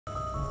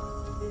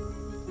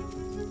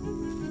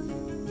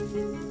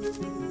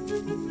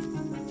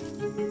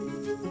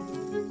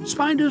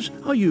Spiders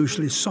are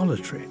usually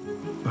solitary,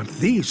 but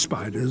these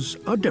spiders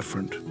are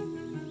different.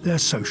 They're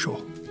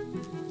social.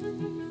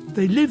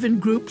 They live in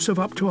groups of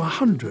up to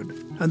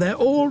 100, and they're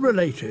all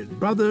related,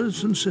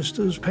 brothers and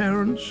sisters,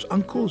 parents,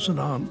 uncles and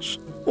aunts,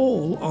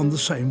 all on the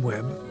same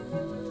web.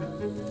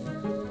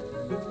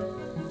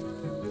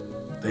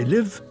 They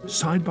live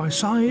side by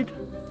side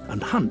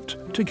and hunt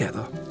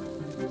together.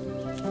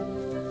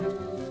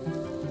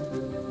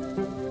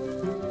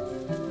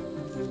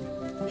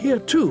 Here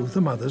too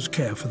the mothers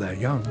care for their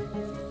young.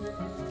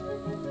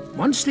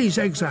 Once these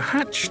eggs are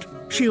hatched,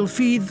 she'll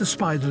feed the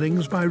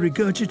spiderlings by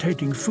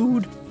regurgitating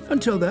food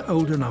until they're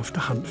old enough to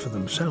hunt for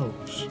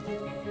themselves.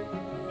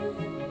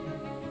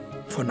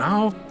 For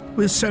now,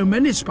 with so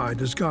many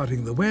spiders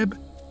guarding the web,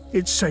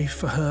 it's safe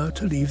for her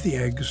to leave the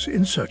eggs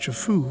in search of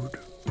food.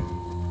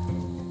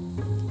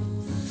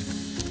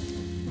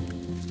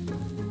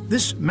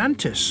 This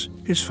mantis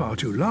is far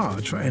too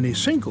large for any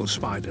single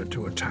spider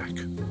to attack.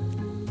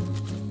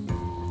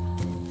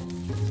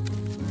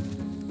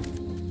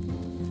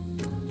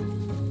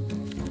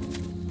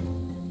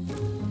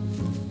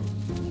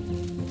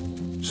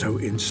 So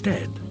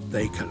instead,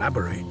 they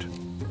collaborate.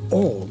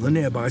 All the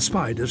nearby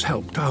spiders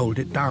help to hold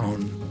it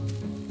down.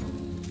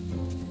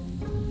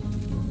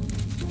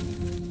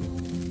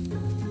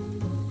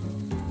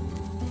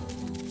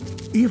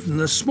 Even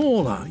the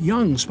smaller,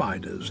 young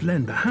spiders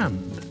lend a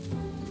hand.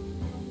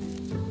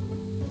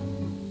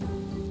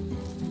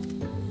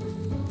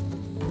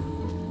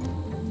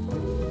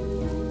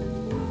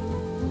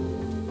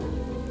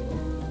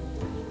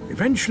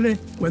 Eventually,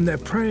 when their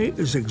prey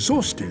is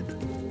exhausted,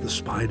 the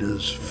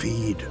spiders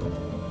feed.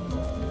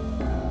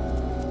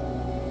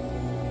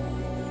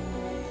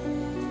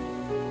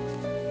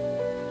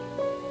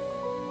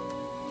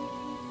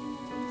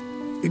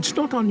 It's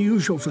not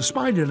unusual for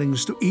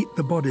spiderlings to eat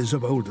the bodies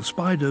of older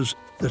spiders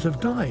that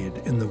have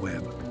died in the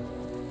web.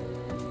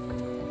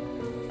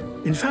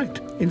 In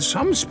fact, in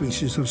some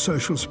species of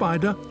social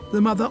spider,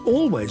 the mother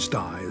always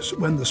dies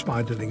when the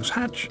spiderlings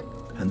hatch,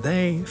 and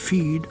they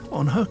feed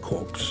on her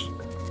corpse.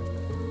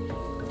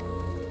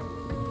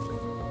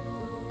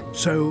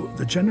 So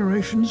the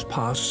generations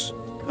pass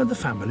and the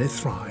family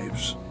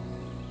thrives.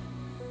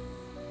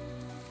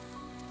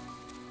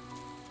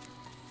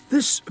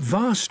 This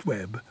vast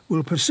web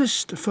will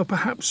persist for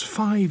perhaps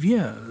 5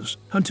 years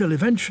until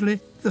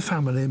eventually the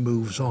family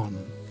moves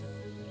on.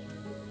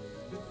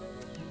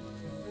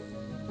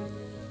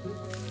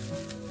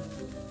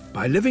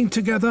 By living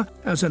together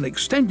as an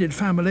extended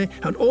family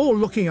and all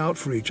looking out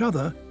for each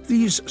other,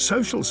 these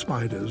social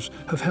spiders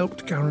have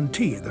helped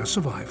guarantee their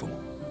survival.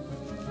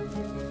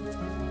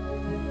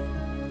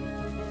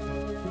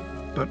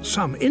 But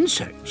some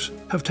insects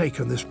have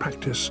taken this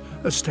practice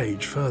a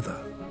stage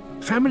further.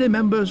 Family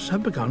members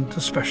have begun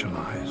to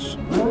specialize.